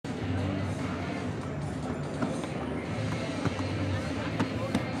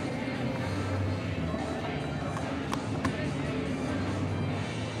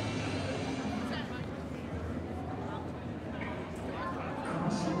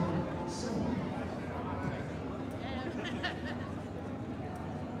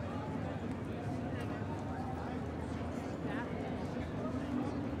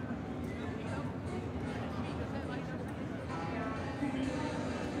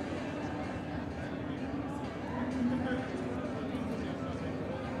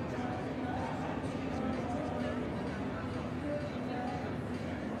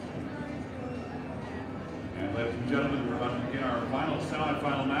gentlemen, we're about to begin our final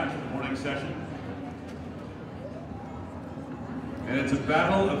semi-final match of the morning session. And it's a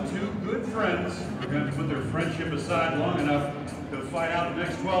battle of two good friends who are going to put their friendship aside long enough to fight out the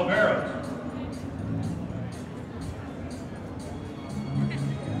next 12 arrows.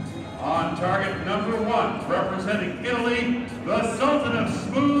 On target number 1, representing Italy, the Sultan of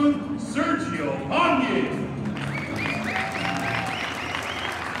Smooth, Sergio Pagni.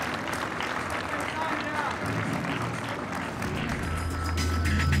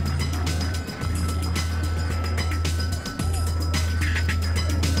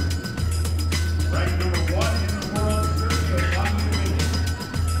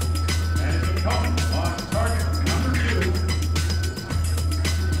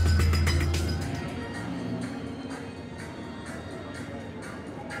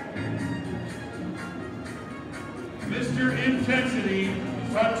 Mr. Intensity,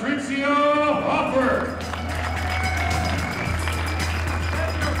 Patrizio Hofer.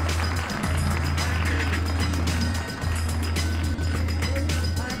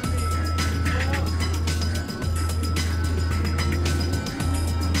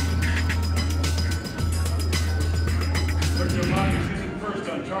 Sergio Pagni shooting first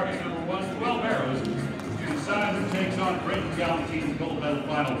on target number 1, 12 arrows, to decide who takes on Great Galantine gold medal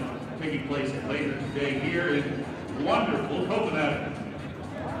final, taking place later today here in wonderful Copenhagen.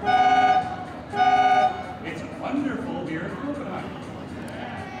 It's wonderful here in Copenhagen.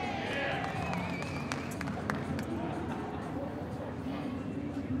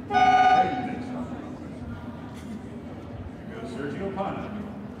 Here goes Sergio Pagni.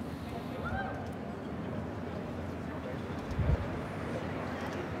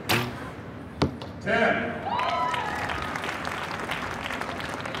 10.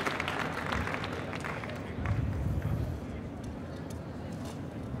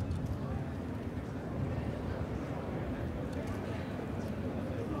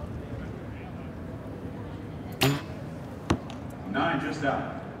 9 just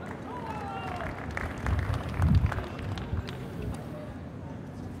out.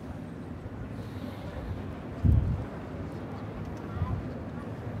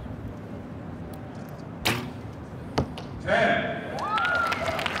 10.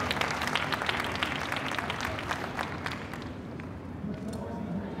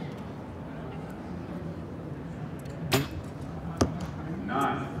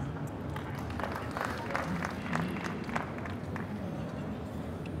 9.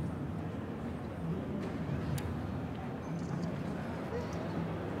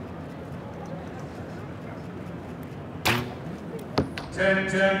 10,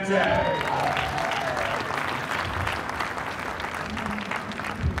 10, 10.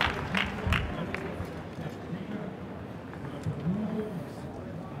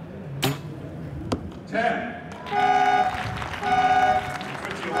 10.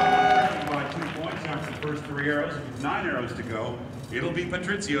 Patrizio by 2 points after the first 3 arrows. With 9 arrows to go, it'll be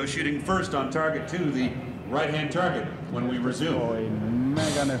Patrizio shooting first on target 2, the right-hand target, when we resume. Oj,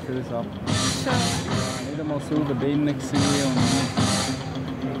 mega nervös ab. Wieder mal so der Bein gesehen und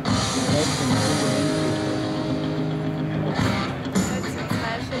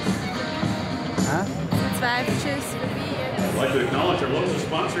I'd like to acknowledge our local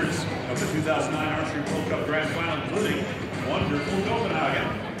sponsors of the 2009 Archery World Cup Grand Final, including wonderful Copenhagen,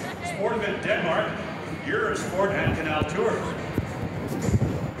 Sport Event Denmark, Eurosport, and Canal Tours.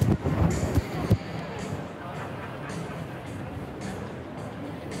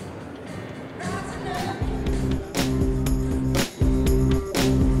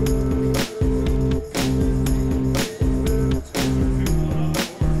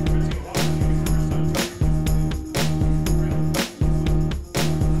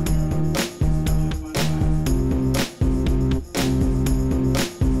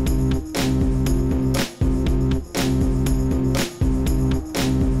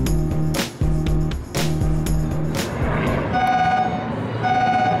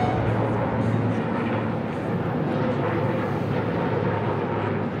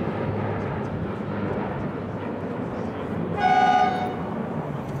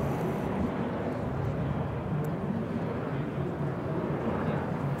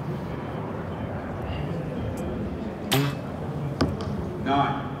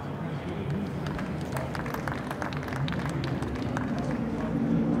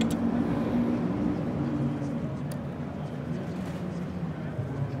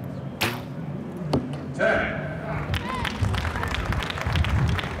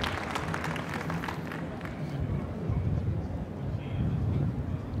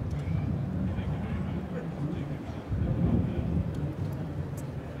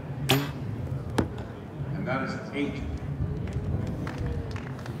 And that is 8.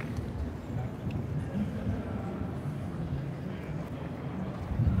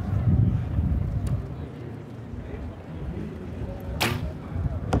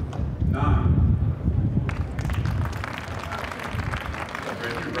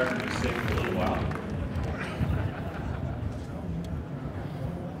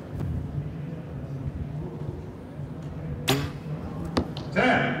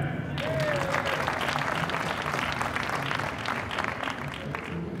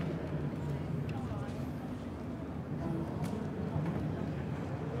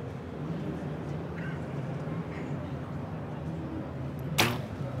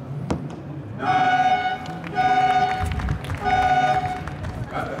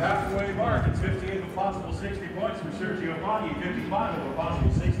 It's 58 of a possible 60 points for Sergio Pagni, 55 of a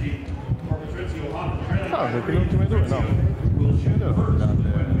possible 60 for Patrizio Hofer. Perché l'ultime due no. Will shoot first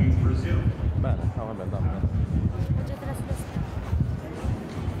when we resume. Bene, no vabbè, dammi.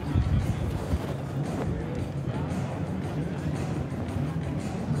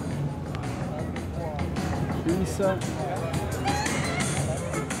 Pisa.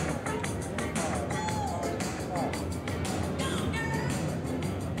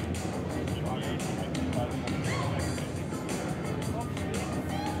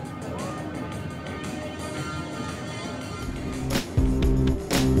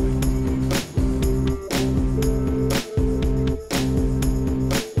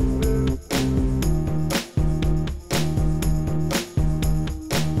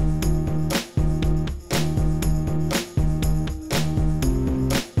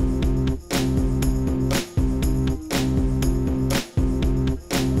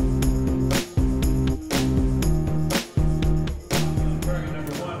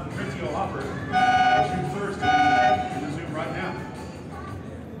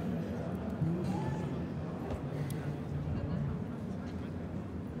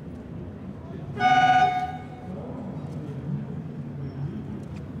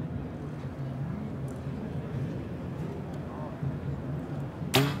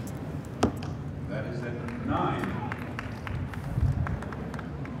 That is at 9.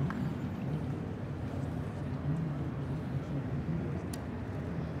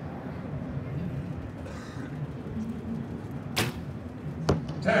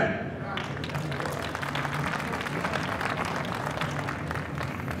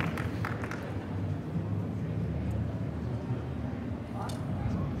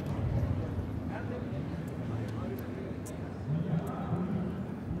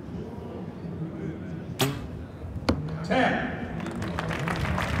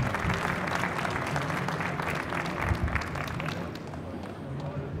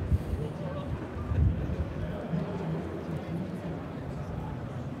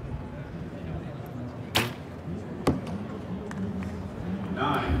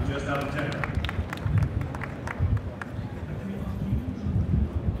 Just out of 10.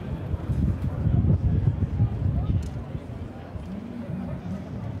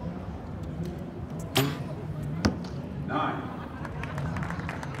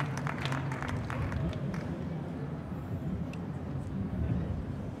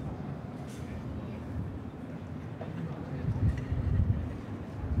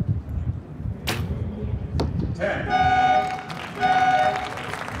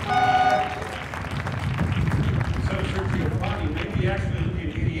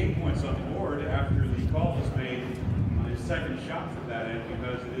 Second shot from that end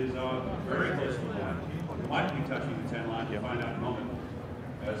because it is very close to the line. Might be touching the 10 line. We'll find out in a moment.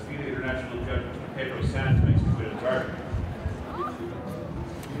 As FIDE International Judge Mr. Pedro Sanz makes a good target.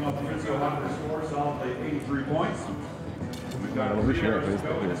 Patrizio Hofer score solidly 83 points. We've got 3 hours to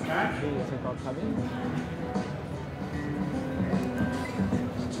go in this match.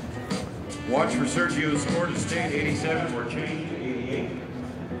 Watch for Sergio's score to stay at 87 or change to 88.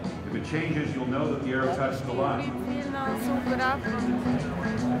 If it changes, you'll know that the arrow touched the line.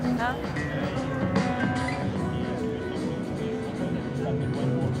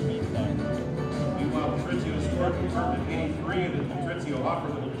 Meanwhile, Patrizio scored confirmed at 83, and it's Patrizio Hofer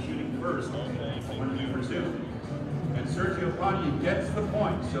that will be shooting first when we resume. And Sergio Pagni gets the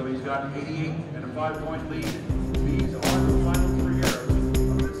point, so he's got 88 and a 5-point lead. These are the final 3 arrows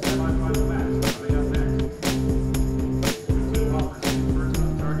of this semi-final match. Coming up next. Patrizio Hofer shooting first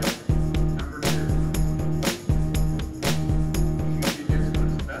on target.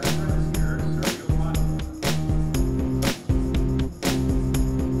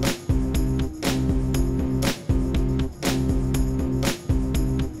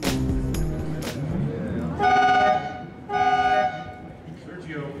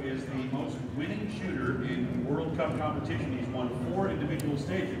 Sergio is the most winning shooter in world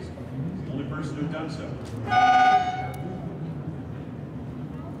stages. He's the only person who's done so.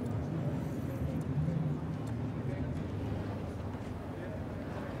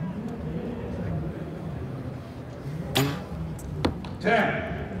 10.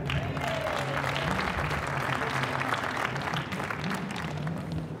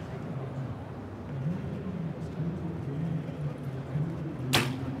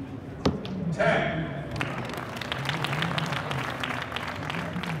 10.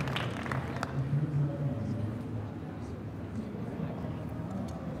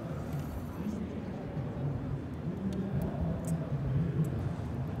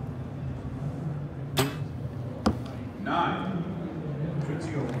 9.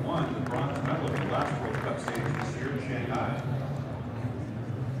 Patrizio won the bronze medal at the last World Cup stage this year in Shanghai.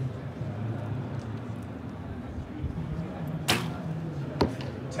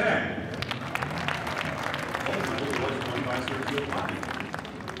 10. Ultimately was won by Sergio Pagni.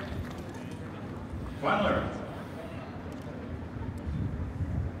 Final error.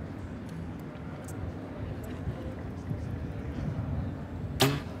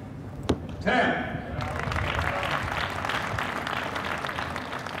 10.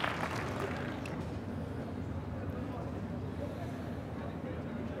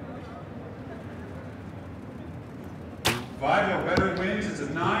 5 or better wins, it's a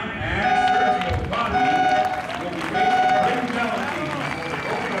 9, and Sergio Pagni will be facing Tim Valentine for the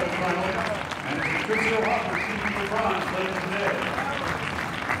gold medal final, and it's Patrizio Hofer keeping the bronze later today.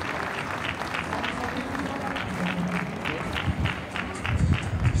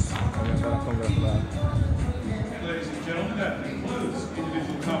 And ladies and gentlemen, that concludes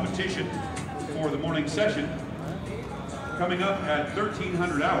individual competition for the morning session. Coming up at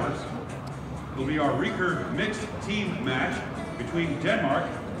 1300 hours, will be our recurve mixed team match between Denmark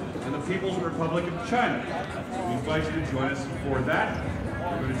and the People's Republic of China. We invite you to join us for that.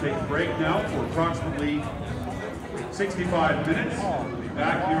 We're going to take a break now for approximately 65 minutes. We'll be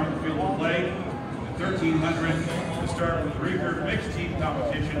back here on the field of play at 1300 to start with the recurve mixed team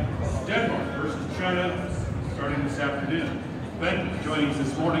competition, Denmark versus China, starting this afternoon. Thank you for joining us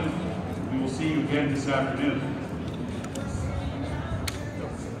this morning. We will see you again this afternoon.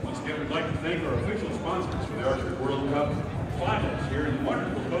 We'd like to thank our official sponsors for the Archery World Cup Finals here in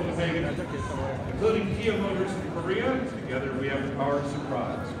wonderful Copenhagen, including Kia Motors in Korea. Together we have the power of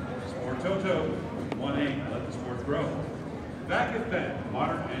surprise. Sport Toto, 1-8, let the sport grow. Vacant Bank,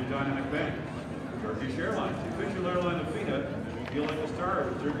 modern and dynamic bank. Turkish Airlines, the official airline of FINA, and we feel like a star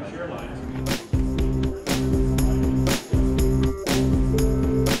with Turkish Airlines.